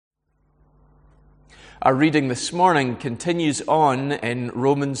Our reading this morning continues on in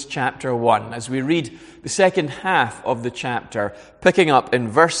Romans chapter 1 as we read the second half of the chapter, picking up in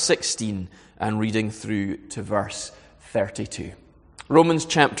verse 16 and reading through to verse 32. Romans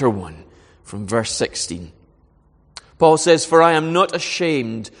chapter 1 from verse 16. Paul says, "For I am not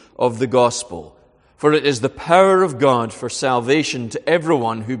ashamed of the gospel, for it is the power of God for salvation to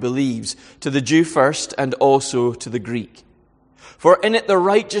everyone who believes, to the Jew first and also to the Greek. For in it the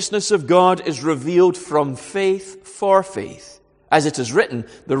righteousness of God is revealed from faith for faith. As it is written,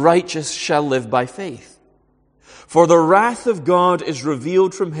 the righteous shall live by faith. For the wrath of God is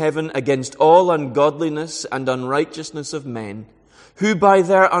revealed from heaven against all ungodliness and unrighteousness of men, who by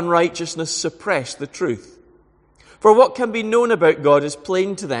their unrighteousness suppress the truth. For what can be known about God is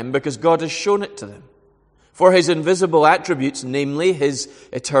plain to them, because God has shown it to them. For his invisible attributes, namely his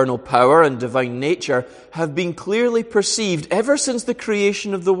eternal power and divine nature, have been clearly perceived ever since the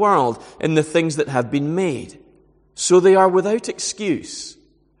creation of the world in the things that have been made. So they are without excuse.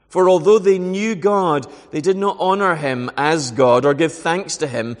 For although they knew God, they did not honor him as God or give thanks to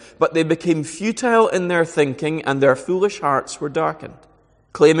him, but they became futile in their thinking, and their foolish hearts were darkened.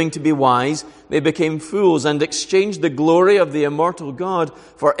 Claiming to be wise, they became fools and exchanged the glory of the immortal God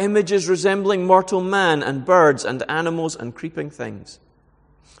for images resembling mortal man and birds and animals and creeping things.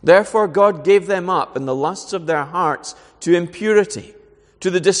 Therefore God gave them up in the lusts of their hearts to impurity, to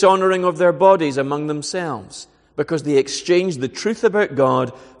the dishonoring of their bodies among themselves, because they exchanged the truth about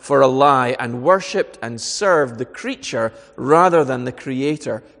God for a lie and worshipped and served the creature rather than the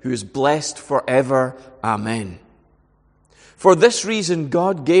Creator, who is blessed forever. Amen. For this reason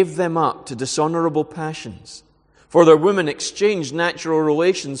God gave them up to dishonorable passions. For their women exchanged natural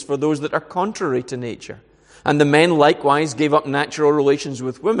relations for those that are contrary to nature. And the men likewise gave up natural relations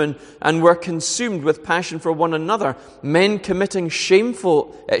with women and were consumed with passion for one another, men committing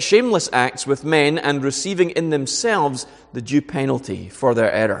shameless acts with men and receiving in themselves the due penalty for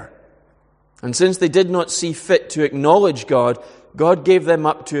their error. And since they did not see fit to acknowledge God, God gave them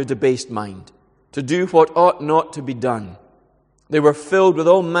up to a debased mind, to do what ought not to be done. They were filled with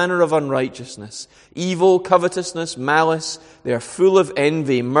all manner of unrighteousness, evil, covetousness, malice. They are full of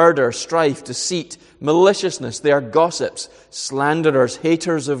envy, murder, strife, deceit, maliciousness. They are gossips, slanderers,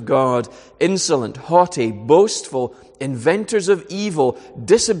 haters of God, insolent, haughty, boastful, inventors of evil,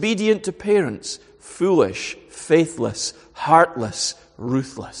 disobedient to parents, foolish, faithless, heartless,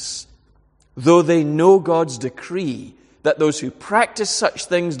 ruthless. Though they know God's decree that those who practice such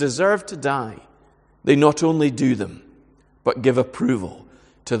things deserve to die, they not only do them, but give approval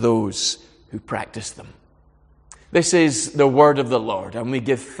to those who practice them." This is the word of the Lord, and we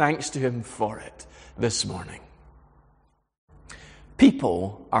give thanks to him for it this morning.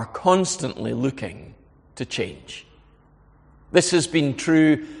 People are constantly looking to change. This has been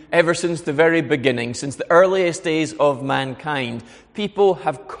true ever since the very beginning, since the earliest days of mankind. People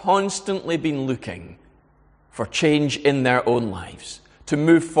have constantly been looking for change in their own lives, to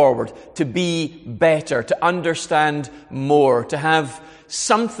move forward, to be better, to understand more, to have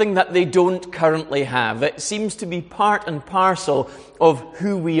something that they don't currently have. It seems to be part and parcel of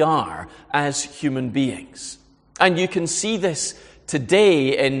who we are as human beings. And you can see this today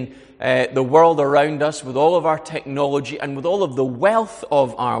in the world around us, with all of our technology and with all of the wealth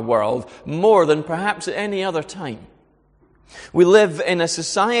of our world, more than perhaps at any other time. We live in a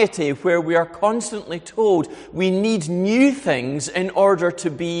society where we are constantly told we need new things in order to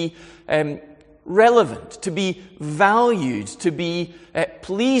be relevant, to be valued, to be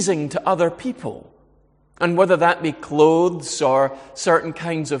pleasing to other people. And whether that be clothes or certain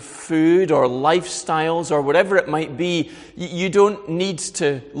kinds of food or lifestyles or whatever it might be, you don't need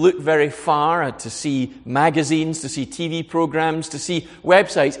to look very far to see magazines, to see TV programs, to see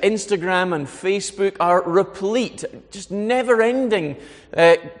websites. Instagram and Facebook are replete, just never-ending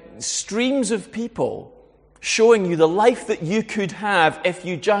streams of people showing you the life that you could have if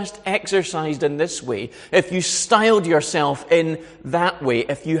you just exercised in this way, if you styled yourself in that way,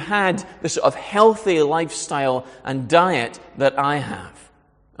 if you had the sort of healthy lifestyle and diet that I have,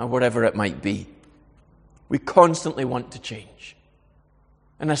 or whatever it might be. We constantly want to change.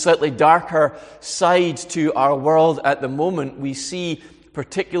 And a slightly darker side to our world at the moment, we see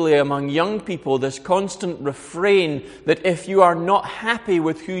particularly among young people, this constant refrain that if you are not happy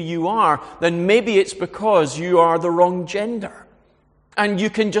with who you are, then maybe it's because you are the wrong gender. And you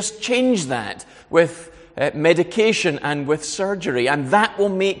can just change that with medication and with surgery, and that will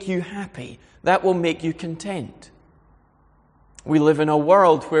make you happy. That will make you content. We live in a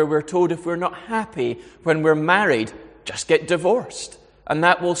world where we're told if we're not happy when we're married, just get divorced, and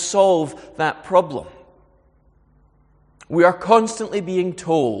that will solve that problem. We are constantly being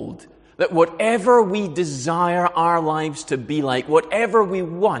told that whatever we desire our lives to be like, whatever we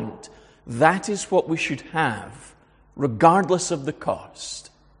want, that is what we should have, regardless of the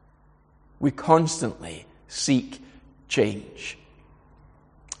cost. We constantly seek change.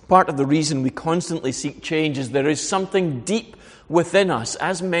 Part of the reason we constantly seek change is there is something deep within us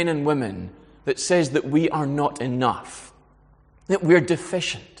as men and women that says that we are not enough, that we're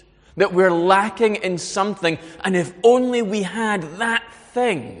deficient, that we're lacking in something, and if only we had that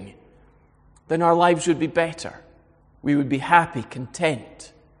thing, then our lives would be better. We would be happy,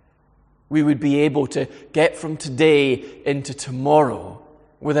 content. We would be able to get from today into tomorrow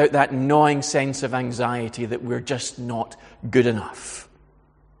without that gnawing sense of anxiety that we're just not good enough.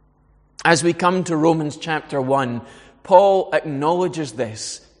 As we come to Romans chapter 1, Paul acknowledges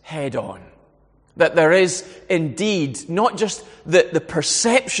this head on. That there is indeed not just the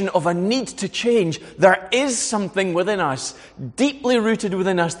perception of a need to change, there is something within us, deeply rooted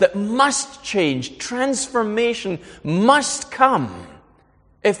within us, that must change. Transformation must come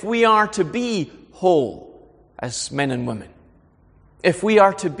if we are to be whole as men and women. If we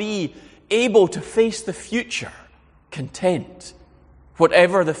are to be able to face the future content,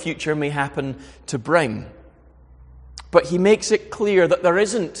 whatever the future may happen to bring. But he makes it clear that there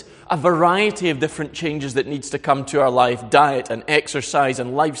isn't a variety of different changes that needs to come to our life, diet and exercise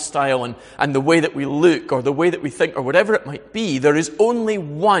and lifestyle and the way that we look or the way that we think or whatever it might be. There is only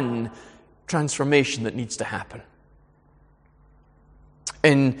one transformation that needs to happen.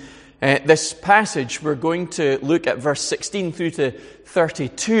 In this passage, we're going to look at verse 16 through to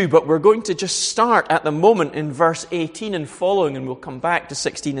 32, but we're going to just start at the moment in verse 18 and following, and we'll come back to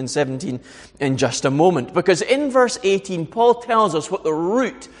 16 and 17 in just a moment. Because in verse 18, Paul tells us what the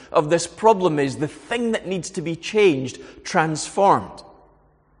root of this problem is, the thing that needs to be changed, transformed.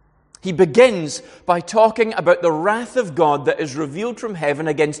 He begins by talking about the wrath of God that is revealed from heaven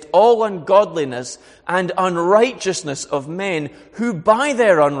against all ungodliness and unrighteousness of men who by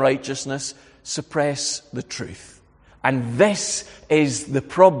their unrighteousness suppress the truth. And this is the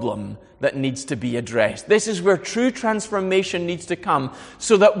problem that needs to be addressed. This is where true transformation needs to come,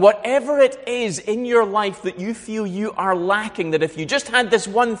 so that whatever it is in your life that you feel you are lacking, that if you just had this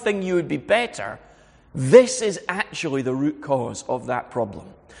one thing you would be better, this is actually the root cause of that problem.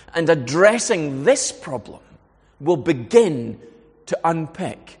 And addressing this problem will begin to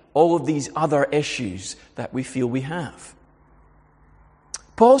unpick all of these other issues that we feel we have.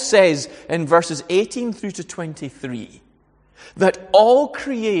 Paul says in verses 18 through to 23 that all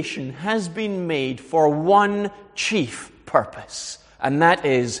creation has been made for one chief purpose, and that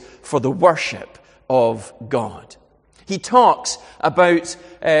is for the worship of God. He talks about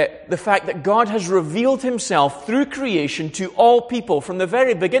the fact that God has revealed himself through creation to all people from the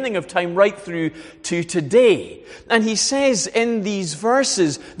very beginning of time right through to today. And he says in these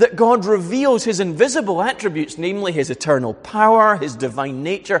verses that God reveals his invisible attributes, namely his eternal power, his divine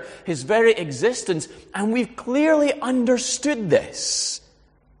nature, his very existence. And we've clearly understood this.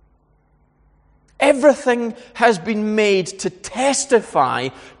 Everything has been made to testify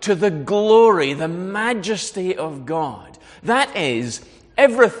to the glory, the majesty of God. That is,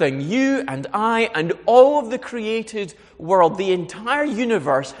 everything, you and I and all of the created world, the entire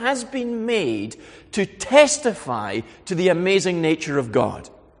universe has been made to testify to the amazing nature of God.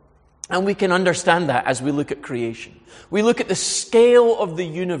 And we can understand that as we look at creation. We look at the scale of the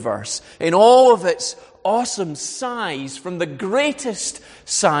universe in all of its awesome size, from the greatest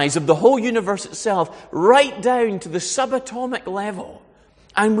size of the whole universe itself right down to the subatomic level.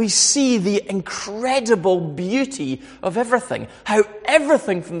 And we see the incredible beauty of everything. How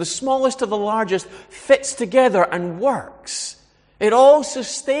everything from the smallest to the largest fits together and works. It all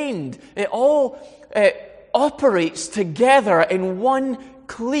sustained. It all operates together in one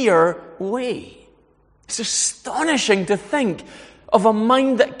clear way. It's astonishing to think of a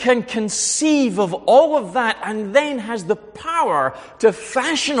mind that can conceive of all of that and then has the power to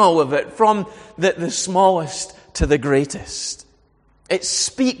fashion all of it from the smallest to the greatest. It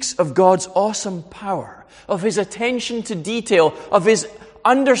speaks of God's awesome power, of his attention to detail, of his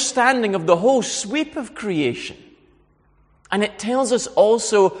understanding of the whole sweep of creation. And it tells us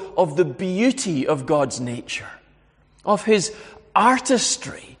also of the beauty of God's nature, of his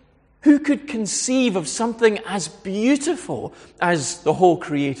artistry. Who could conceive of something as beautiful as the whole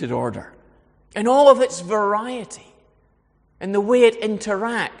created order? In all of its variety, in the way it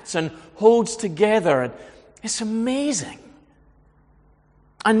interacts and holds together. It's amazing.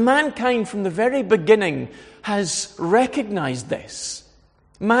 And mankind from the very beginning has recognized this.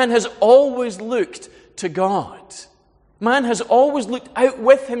 Man has always looked to God. Man has always looked out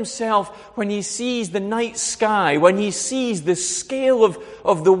with himself when he sees the night sky, when he sees the scale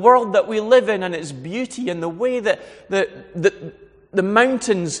of the world that we live in and its beauty and the way that the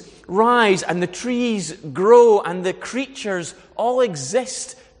mountains rise and the trees grow and the creatures all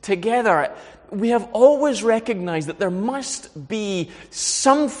exist together. We have always recognized that there must be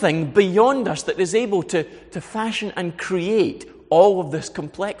something beyond us that is able to fashion and create all of this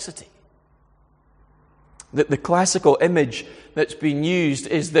complexity. The classical image that's been used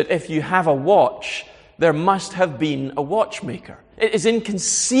is that if you have a watch, there must have been a watchmaker. It is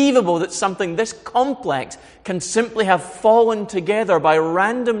inconceivable that something this complex can simply have fallen together by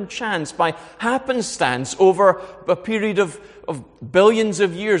random chance, by happenstance, over a period of billions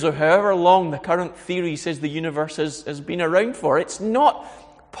of years, or however long the current theory says the universe has been around for. It's not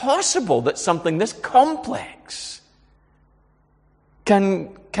possible that something this complex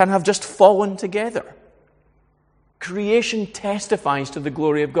can have just fallen together. Creation testifies to the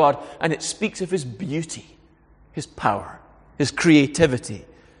glory of God, and it speaks of His beauty, His power, His creativity,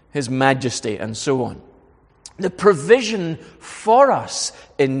 His majesty, and so on. The provision for us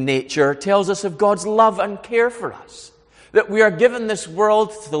in nature tells us of God's love and care for us. That we are given this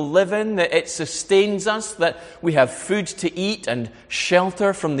world to live in, that it sustains us, that we have food to eat and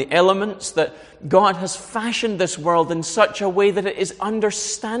shelter from the elements, that God has fashioned this world in such a way that it is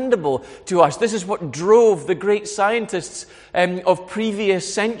understandable to us. This is what drove the great scientists of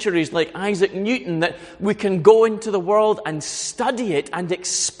previous centuries like Isaac Newton, that we can go into the world and study it and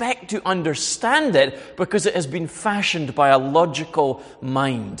expect to understand it because it has been fashioned by a logical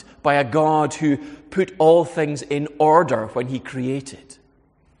mind, by a God who put all things in order when He created.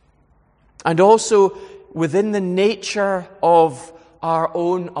 And also within the nature of our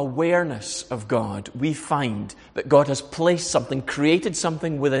own awareness of God, we find that God has placed something, created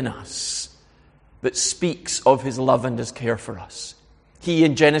something within us that speaks of His love and His care for us. He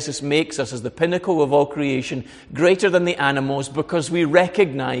in Genesis makes us as the pinnacle of all creation, greater than the animals, because we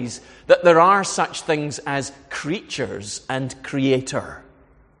recognize that there are such things as creatures and creator.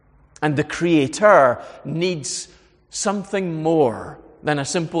 And the Creator needs something more than a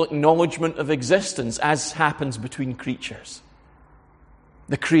simple acknowledgement of existence, as happens between creatures.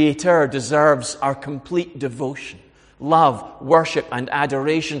 The Creator deserves our complete devotion, love, worship, and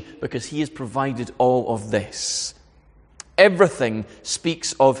adoration, because He has provided all of this. Everything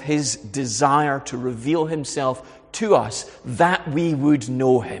speaks of His desire to reveal Himself to us, that we would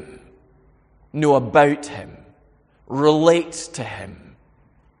know Him, know about Him, relate to Him,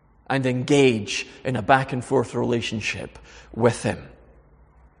 and engage in a back and forth relationship with Him.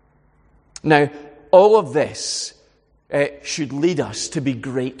 Now, all of this should lead us to be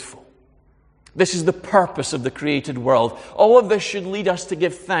grateful. This is the purpose of the created world. All of this should lead us to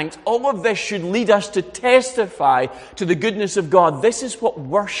give thanks. All of this should lead us to testify to the goodness of God. This is what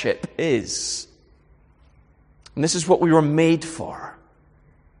worship is. And this is what we were made for.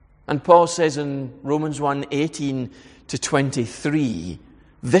 And Paul says in Romans 1:18-23,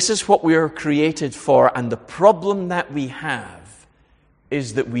 this is what we are created for, and the problem that we have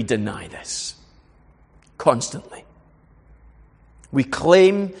is that we deny this constantly. We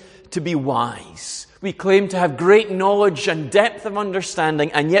claim to be wise. We claim to have great knowledge and depth of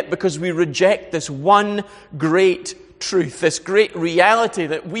understanding, and yet because we reject this one great truth, this great reality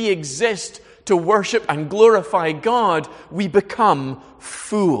that we exist to worship and glorify God, we become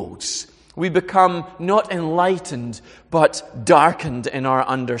fools. We become not enlightened, but darkened in our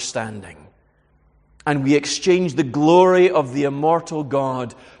understanding. And we exchange the glory of the immortal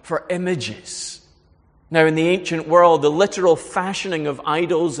God for images. Now, in the ancient world, the literal fashioning of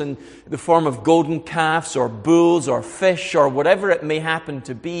idols in the form of golden calves or bulls or fish or whatever it may happen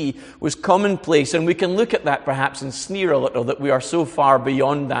to be was commonplace. And we can look at that perhaps and sneer a little that we are so far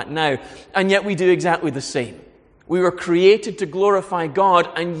beyond that now. And yet we do exactly the same. We were created to glorify God,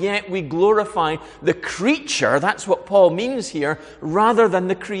 and yet we glorify the creature, that's what Paul means here, rather than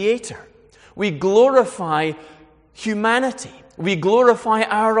the Creator. We glorify humanity. We glorify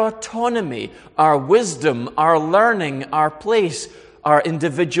our autonomy, our wisdom, our learning, our place, our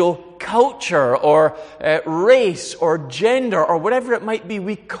individual culture or race or gender or whatever it might be.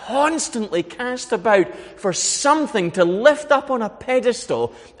 We constantly cast about for something to lift up on a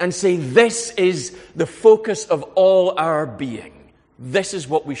pedestal and say, this is the focus of all our being. This is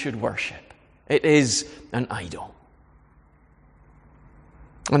what we should worship. It is an idol.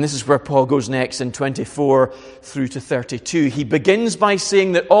 And this is where Paul goes next in 24 through to 32. He begins by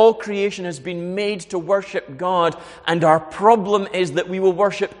saying that all creation has been made to worship God, and our problem is that we will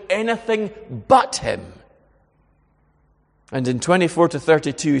worship anything but Him. And in 24 to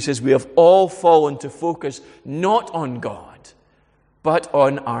 32, he says, we have all fallen to focus not on God, but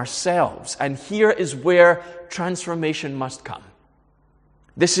on ourselves. And here is where transformation must come.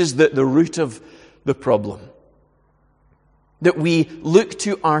 This is the root of the problem. That we look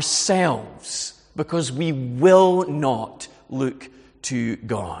to ourselves because we will not look to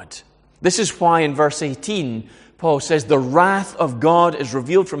God. This is why in verse 18, Paul says, the wrath of God is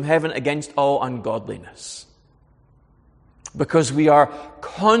revealed from heaven against all ungodliness. Because we are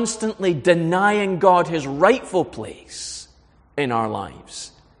constantly denying God his rightful place in our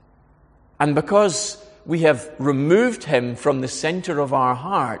lives. And because we have removed him from the center of our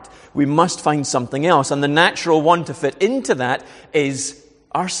heart, we must find something else. And the natural one to fit into that is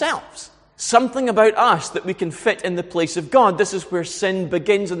ourselves. Something about us that we can fit in the place of God. This is where sin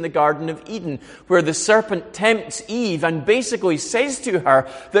begins in the Garden of Eden, where the serpent tempts Eve and basically says to her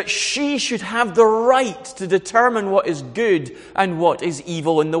that she should have the right to determine what is good and what is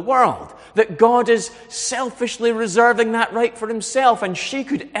evil in the world. That God is selfishly reserving that right for himself, and she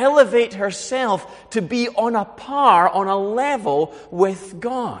could elevate herself to be on a par, on a level with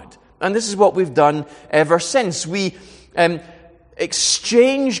God. And this is what we've done ever since. We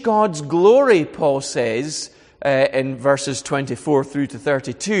exchange God's glory, Paul says, in verses 24 through to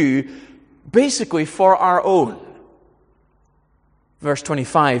 32, basically for our own. Verse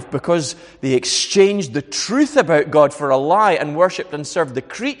 25, because they exchanged the truth about God for a lie and worshipped and served the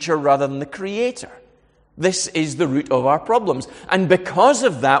creature rather than the Creator. This is the root of our problems. And because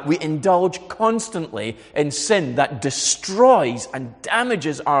of that, we indulge constantly in sin that destroys and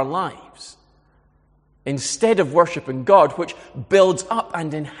damages our lives, instead of worshiping God, which builds up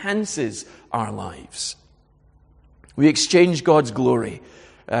and enhances our lives. We exchange God's glory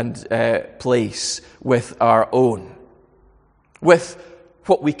and place with our own, with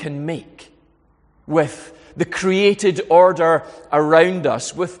what we can make, with the created order around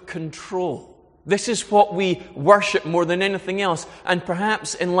us, with control. This is what we worship more than anything else. And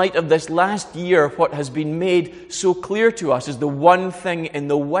perhaps in light of this last year, what has been made so clear to us is the one thing in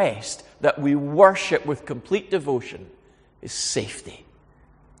the West that we worship with complete devotion is safety.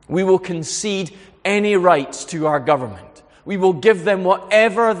 We will concede any rights to our government. We will give them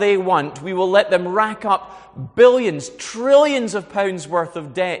whatever they want. We will let them rack up billions, trillions of pounds worth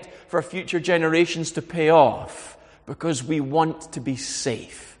of debt for future generations to pay off because we want to be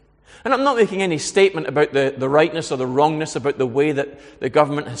safe. And I'm not making any statement about the rightness or the wrongness about the way that the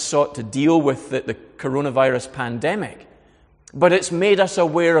government has sought to deal with the coronavirus pandemic. But it's made us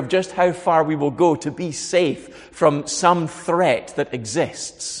aware of just how far we will go to be safe from some threat that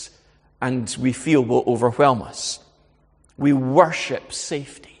exists and we feel will overwhelm us. We worship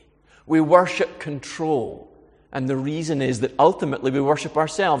safety. We worship control. And the reason is that ultimately we worship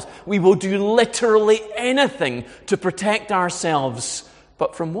ourselves. We will do literally anything to protect ourselves.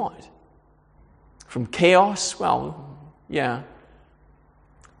 But from what? From chaos? Well, yeah.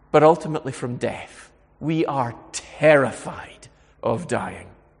 But ultimately from death. We are terrified of dying,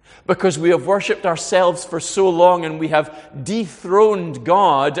 because we have worshipped ourselves for so long and we have dethroned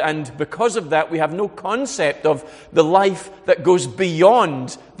God, and because of that we have no concept of the life that goes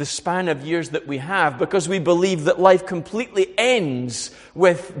beyond the span of years that we have, because we believe that life completely ends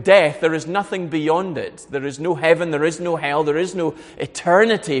with death. There is nothing beyond it. There is no heaven, there is no hell, there is no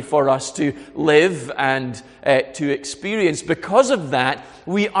eternity for us to live and to experience. Because of that,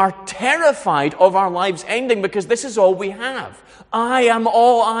 we are terrified of our lives ending, because this is all we have. I am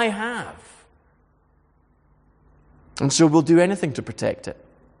all I have. And so we'll do anything to protect it.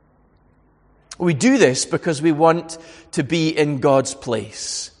 We do this because we want to be in God's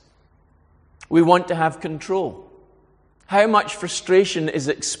place. We want to have control. How much frustration is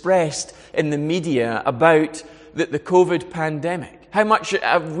expressed in the media about the COVID pandemic? How much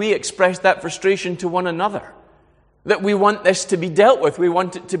have we expressed that frustration to one another? That we want this to be dealt with. We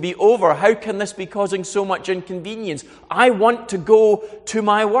want it to be over. How can this be causing so much inconvenience? I want to go to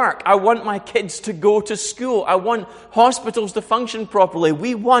my work. I want my kids to go to school. I want hospitals to function properly.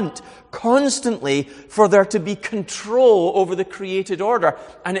 We want constantly for there to be control over the created order.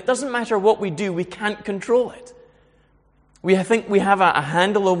 And it doesn't matter what we do, we can't control it. We think we have a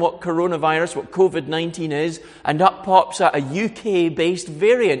handle on what coronavirus, what COVID-19 is, and up pops a UK-based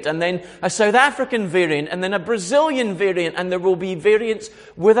variant, and then a South African variant, and then a Brazilian variant, and there will be variants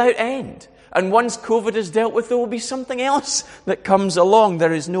without end. And once COVID is dealt with, there will be something else that comes along.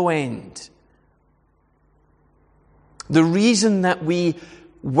 There is no end. The reason that we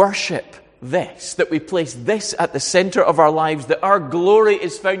worship this, that we place this at the center of our lives, that our glory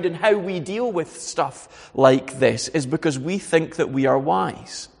is found in how we deal with stuff like this, is because we think that we are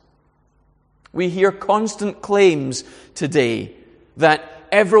wise. We hear constant claims today that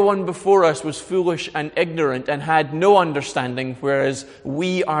everyone before us was foolish and ignorant and had no understanding, whereas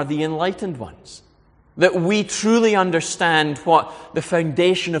we are the enlightened ones. That we truly understand what the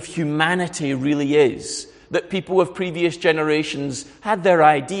foundation of humanity really is. That people of previous generations had their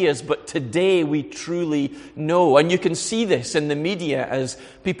ideas, but today we truly know. And you can see this in the media as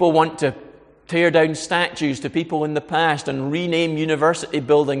people want to tear down statues to people in the past and rename university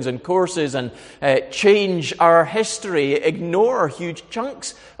buildings and courses and change our history, ignore huge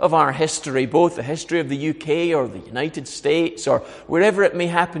chunks of our history, both the history of the UK or the United States or wherever it may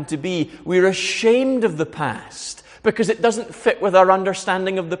happen to be. We're ashamed of the past because it doesn't fit with our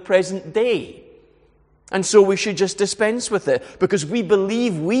understanding of the present day. And so we should just dispense with it because we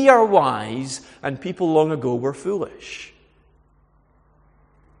believe we are wise and people long ago were foolish.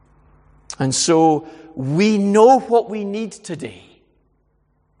 And so we know what we need today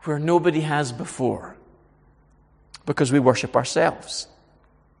where nobody has before because we worship ourselves.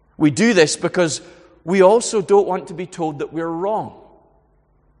 We do this because we also don't want to be told that we're wrong.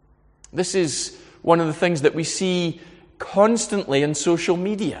 This is one of the things that we see constantly in social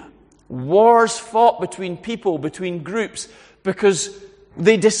media. Wars fought between people, between groups, because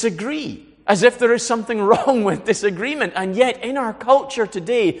they disagree. As if there is something wrong with disagreement. And yet, in our culture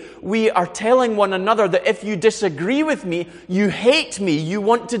today, we are telling one another that if you disagree with me, you hate me, you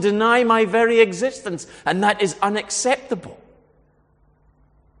want to deny my very existence. And that is unacceptable.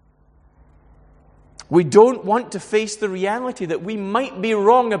 We don't want to face the reality that we might be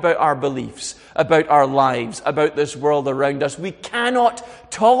wrong about our beliefs, about our lives, about this world around us. We cannot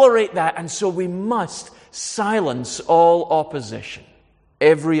tolerate that, and so we must silence all opposition,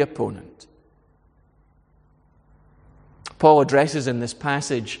 every opponent. Paul addresses in this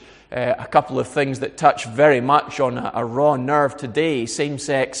passage a couple of things that touch very much on a raw nerve today,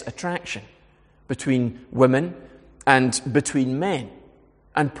 same-sex attraction between women and between men.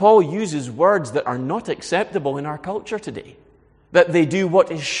 And Paul uses words that are not acceptable in our culture today, that they do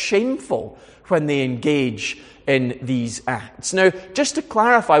what is shameful when they engage in these acts. Now, just to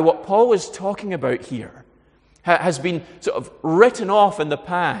clarify, what Paul is talking about here has been sort of written off in the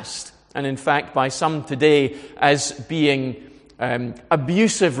past, and in fact by some today, as being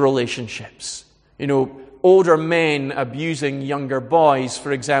abusive relationships. You know, older men abusing younger boys,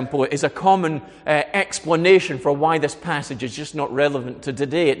 for example, is a common explanation for why this passage is just not relevant to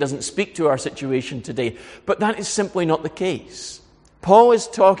today. It doesn't speak to our situation today. But that is simply not the case. Paul is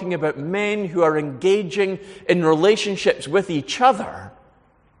talking about men who are engaging in relationships with each other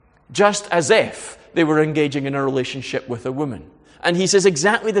just as if they were engaging in a relationship with a woman. And he says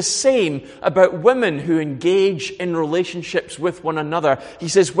exactly the same about women who engage in relationships with one another. He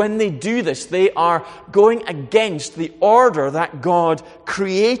says when they do this, they are going against the order that God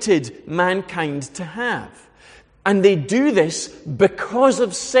created mankind to have. And they do this because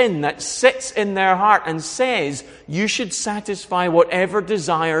of sin that sits in their heart and says, you should satisfy whatever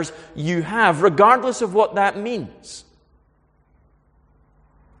desires you have, regardless of what that means.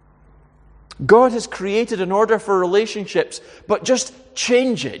 God has created an order for relationships, but just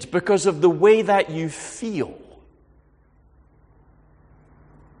change it because of the way that you feel.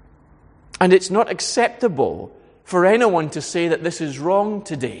 And it's not acceptable for anyone to say that this is wrong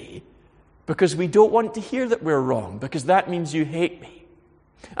today because we don't want to hear that we're wrong, because that means you hate me.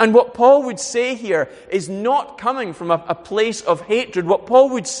 And what Paul would say here is not coming from a place of hatred. What Paul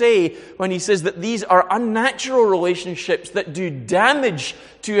would say when he says that these are unnatural relationships that do damage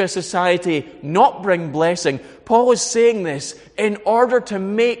to a society, not bring blessing, Paul is saying this in order to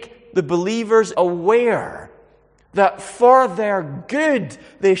make the believers aware that for their good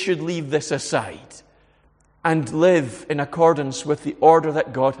they should leave this aside and live in accordance with the order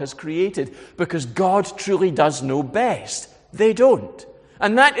that God has created, because God truly does know best. They don't.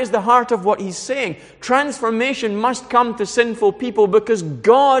 And that is the heart of what he's saying. Transformation must come to sinful people because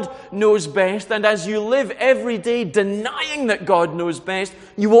God knows best. And as you live every day denying that God knows best,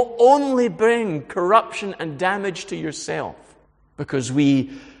 you will only bring corruption and damage to yourself. Because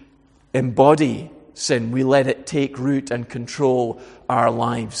we embody sin. We let it take root and control our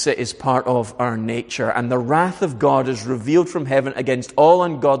lives. It is part of our nature. And the wrath of God is revealed from heaven against all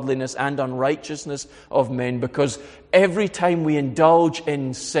ungodliness and unrighteousness of men, because every time we indulge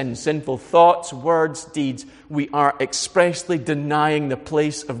in sin, sinful thoughts, words, deeds, we are expressly denying the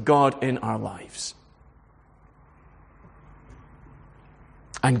place of God in our lives.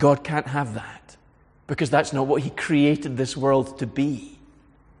 And God can't have that, because that's not what He created this world to be.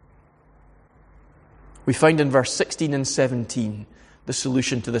 We find in verse 16 and 17 the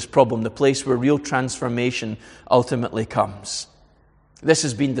solution to this problem, the place where real transformation ultimately comes. This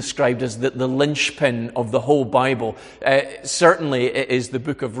has been described as the linchpin of the whole Bible. Certainly it is the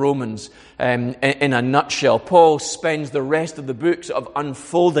book of Romans in a nutshell. Paul spends the rest of the book sort of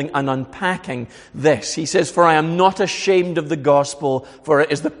unfolding and unpacking this. He says, "For I am not ashamed of the gospel, for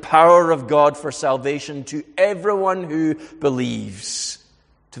it is the power of God for salvation to everyone who believes,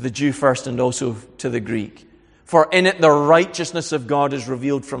 to the Jew first and also to the Greek. For in it the righteousness of God is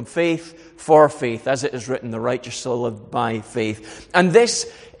revealed from faith for faith, as it is written, the righteous shall live by faith." And this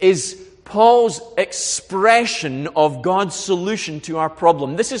is Paul's expression of God's solution to our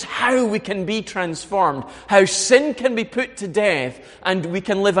problem. This is how we can be transformed, how sin can be put to death, and we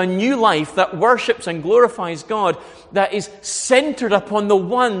can live a new life that worships and glorifies God, that is centered upon the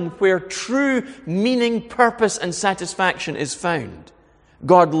one where true meaning, purpose, and satisfaction is found.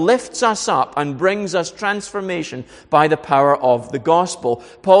 God lifts us up and brings us transformation by the power of the gospel.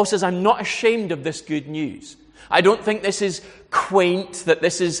 Paul says, "I'm not ashamed of this good news." I don't think this is quaint, that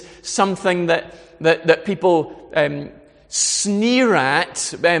this is something that people sneer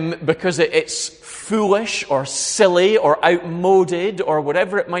at because it's foolish or silly or outmoded or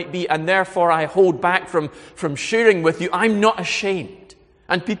whatever it might be, and therefore I hold back from sharing with you. I'm not ashamed.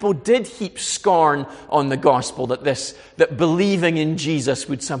 And people did heap scorn on the gospel that believing in Jesus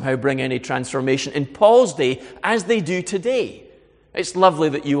would somehow bring any transformation in Paul's day, as they do today. It's lovely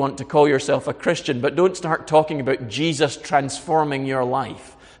that you want to call yourself a Christian, but don't start talking about Jesus transforming your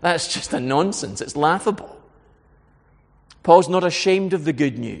life. That's just a nonsense. It's laughable. Paul's not ashamed of the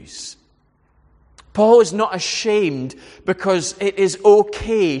good news. Paul is not ashamed because it is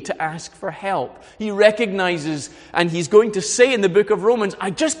okay to ask for help. He recognizes, and he's going to say in the book of Romans, I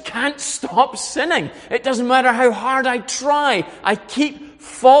just can't stop sinning. It doesn't matter how hard I try. I keep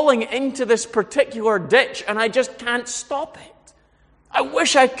falling into this particular ditch and I just can't stop it. I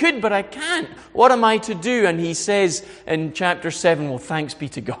wish I could, but I can't. What am I to do? And he says in chapter 7, well, thanks be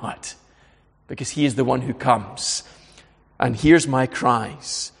to God, because he is the one who comes and hears my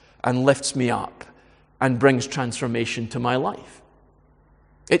cries and lifts me up and brings transformation to my life.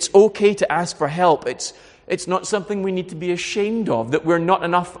 It's okay to ask for help. It's not something we need to be ashamed of, that we're not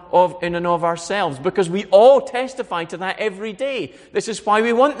enough of in and of ourselves, because we all testify to that every day. This is why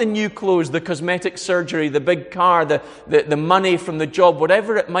we want the new clothes, the cosmetic surgery, the big car, the money from the job,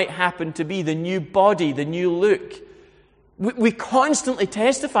 whatever it might happen to be, the new body, the new look. We constantly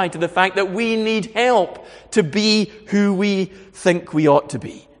testify to the fact that we need help to be who we think we ought to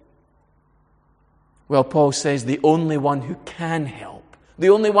be. Well, Paul says the only one who can help,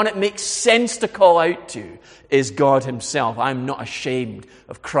 the only one it makes sense to call out to, is God himself. I'm not ashamed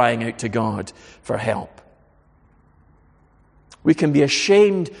of crying out to God for help. We can be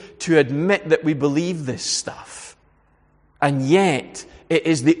ashamed to admit that we believe this stuff, and yet it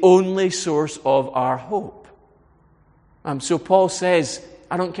is the only source of our hope. So Paul says,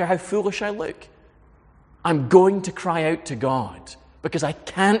 I don't care how foolish I look. I'm going to cry out to God, because I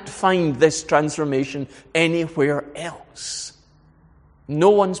can't find this transformation anywhere else.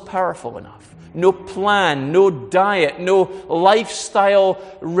 No one's powerful enough. No plan, no diet, no lifestyle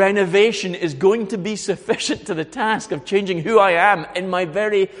renovation is going to be sufficient to the task of changing who I am in my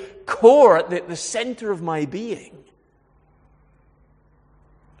very core, at the center of my being.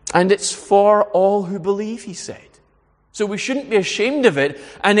 And it's for all who believe, he said. So we shouldn't be ashamed of it,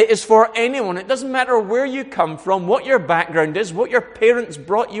 and it is for anyone. It doesn't matter where you come from, what your background is, what your parents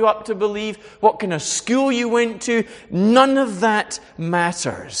brought you up to believe, what kind of school you went to. None of that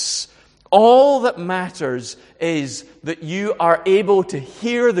matters. All that matters is that you are able to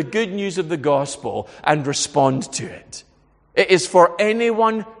hear the good news of the gospel and respond to it. It is for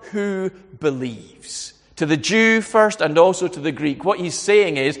anyone who believes. To the Jew first and also to the Greek. What he's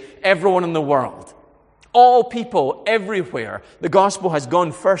saying is everyone in the world. All people, everywhere. The gospel has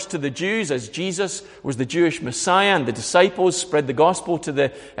gone first to the Jews, as Jesus was the Jewish Messiah, and the disciples spread the gospel to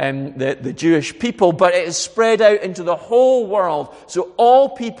the Jewish people, but it is spread out into the whole world. So all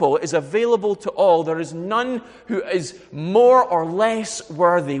people is available to all. There is none who is more or less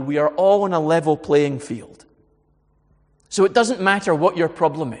worthy. We are all on a level playing field. So it doesn't matter what your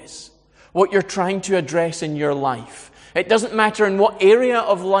problem is, what you're trying to address in your life. It doesn't matter in what area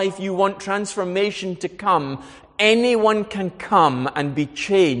of life you want transformation to come. Anyone can come and be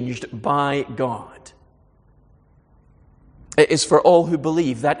changed by God. It is for all who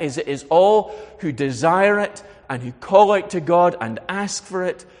believe. That is, it is all who desire it and who call out to God and ask for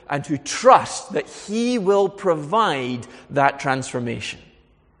it and who trust that He will provide that transformation.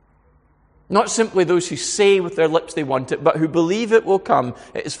 Not simply those who say with their lips they want it, but who believe it will come.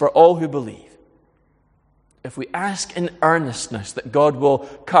 It is for all who believe. If we ask in earnestness that God will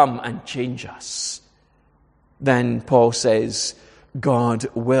come and change us, then Paul says God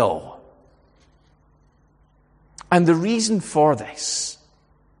will. And the reason for this,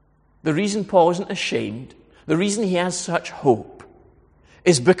 the reason Paul isn't ashamed, the reason he has such hope,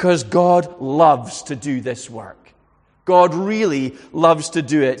 is because God loves to do this work. God really loves to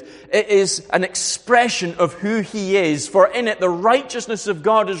do it. It is an expression of who He is, for in it the righteousness of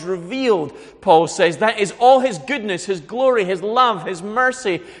God is revealed, Paul says. That is all His goodness, His glory, His love, His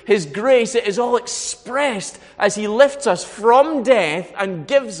mercy, His grace. It is all expressed as He lifts us from death and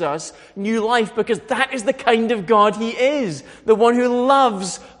gives us new life, because that is the kind of God He is. The one who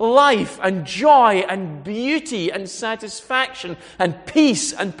loves life and joy and beauty and satisfaction and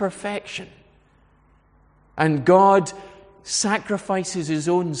peace and perfection. And God sacrifices His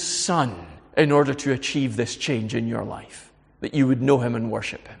own Son in order to achieve this change in your life, that you would know Him and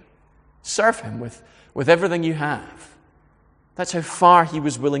worship Him. Serve Him with everything you have. That's how far He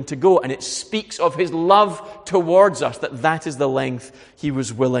was willing to go, and it speaks of His love towards us, that is the length He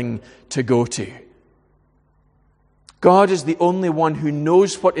was willing to go to. God is the only one who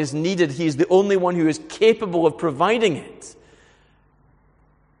knows what is needed. He is the only one who is capable of providing it.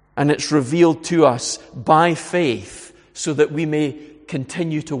 And it's revealed to us by faith so that we may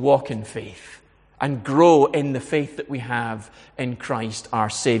continue to walk in faith and grow in the faith that we have in Christ our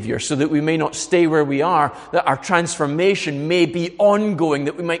Savior, so that we may not stay where we are, that our transformation may be ongoing,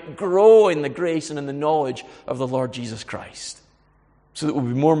 that we might grow in the grace and in the knowledge of the Lord Jesus Christ, so that we'll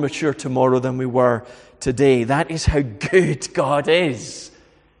be more mature tomorrow than we were today. That is how good God is.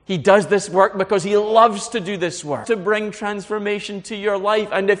 He does this work because He loves to do this work, to bring transformation to your life.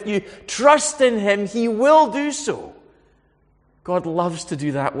 And if you trust in Him, He will do so. God loves to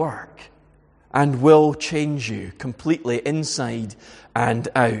do that work and will change you completely inside and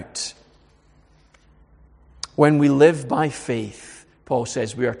out. When we live by faith, Paul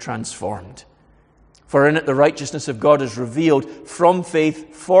says, we are transformed. For in it the righteousness of God is revealed from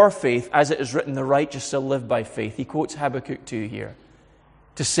faith for faith, as it is written, the righteous shall live by faith. He quotes Habakkuk 2 here,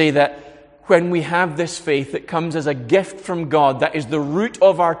 to say that when we have this faith that comes as a gift from God, that is the root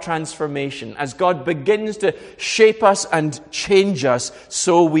of our transformation. As God begins to shape us and change us,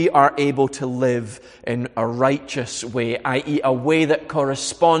 so we are able to live in a righteous way, i.e. a way that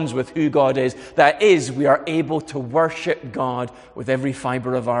corresponds with who God is. That is, we are able to worship God with every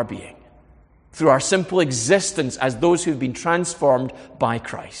fiber of our being, through our simple existence as those who've been transformed by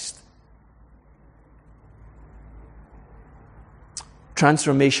Christ.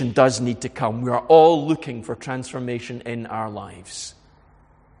 Transformation does need to come. We are all looking for transformation in our lives.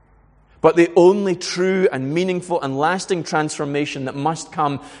 But the only true and meaningful and lasting transformation that must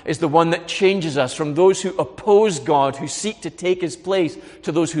come is the one that changes us from those who oppose God, who seek to take His place,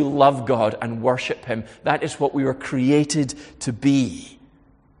 to those who love God and worship Him. That is what we were created to be.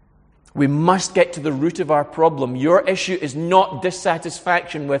 We must get to the root of our problem. Your issue is not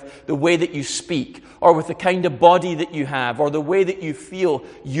dissatisfaction with the way that you speak, or with the kind of body that you have, or the way that you feel.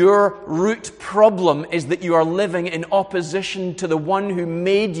 Your root problem is that you are living in opposition to the one who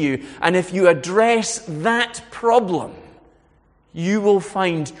made you. And if you address that problem, you will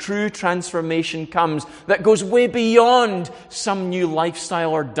find true transformation comes that goes way beyond some new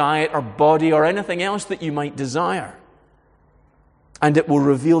lifestyle or diet or body or anything else that you might desire. And it will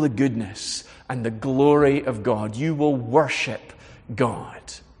reveal the goodness and the glory of God. You will worship God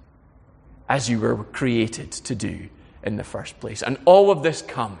as you were created to do in the first place. And all of this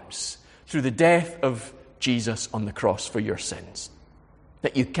comes through the death of Jesus on the cross for your sins.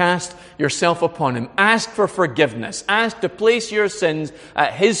 That you cast yourself upon Him, ask for forgiveness, ask to place your sins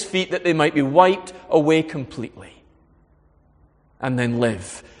at His feet that they might be wiped away completely. And then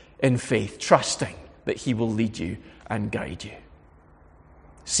live in faith, trusting that He will lead you and guide you.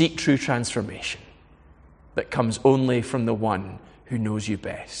 Seek true transformation that comes only from the one who knows you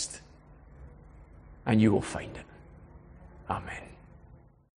best. And you will find it. Amen.